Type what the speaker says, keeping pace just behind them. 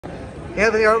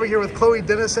Anthony Harvey here with Chloe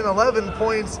Dennison, 11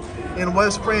 points in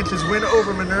West Branch's win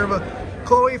over Minerva.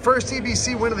 Chloe, first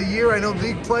TBC win of the year. I know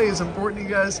league play is important to you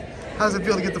guys. How does it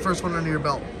feel to get the first one under your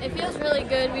belt? It feels really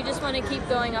good. We just want to keep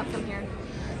going up from here.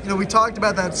 You know, we talked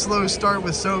about that slow start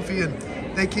with Sophie, and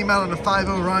they came out on a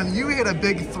 5-0 run. You hit a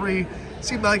big three.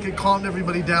 Seemed like it calmed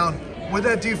everybody down. What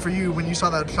did that do for you when you saw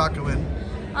that shot go in?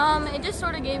 It just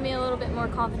sort of gave me a little bit more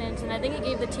confidence, and I think it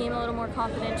gave the team a little more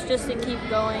confidence just to keep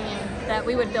going and that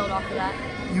we would build off of that.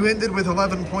 You ended with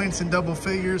 11 points in double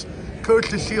figures. Coach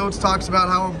DeShields talks about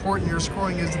how important your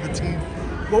scoring is to the team.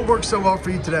 What worked so well for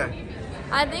you today?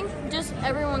 I think just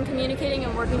everyone communicating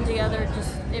and working together,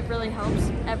 it really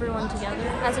helps everyone together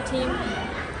as a team.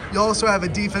 You also have a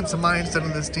defensive mindset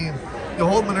in this team. You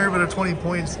hold Minerva to 20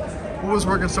 points. What was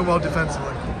working so well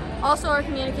defensively? Also, our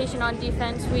communication on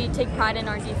defense, we take pride in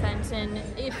our defense, and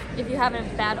if you have a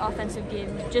bad offensive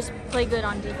game, just play good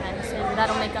on defense, and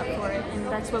that'll make up for it, and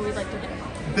that's what we'd like to do.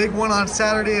 Big one on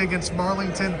Saturday against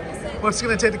Marlington. What's it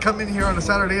going to take to come in here on a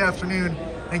Saturday afternoon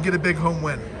and get a big home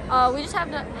win? We just have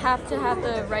to have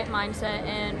the right mindset,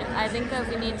 and I think that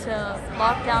we need to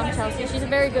lock down Chelsea. She's a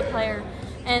very good player,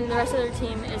 and the rest of their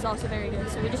team is also very good,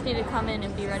 so we just need to come in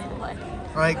and be ready to play.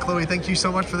 All right, Chloe, thank you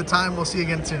so much for the time. We'll see you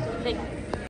again soon. Thank you.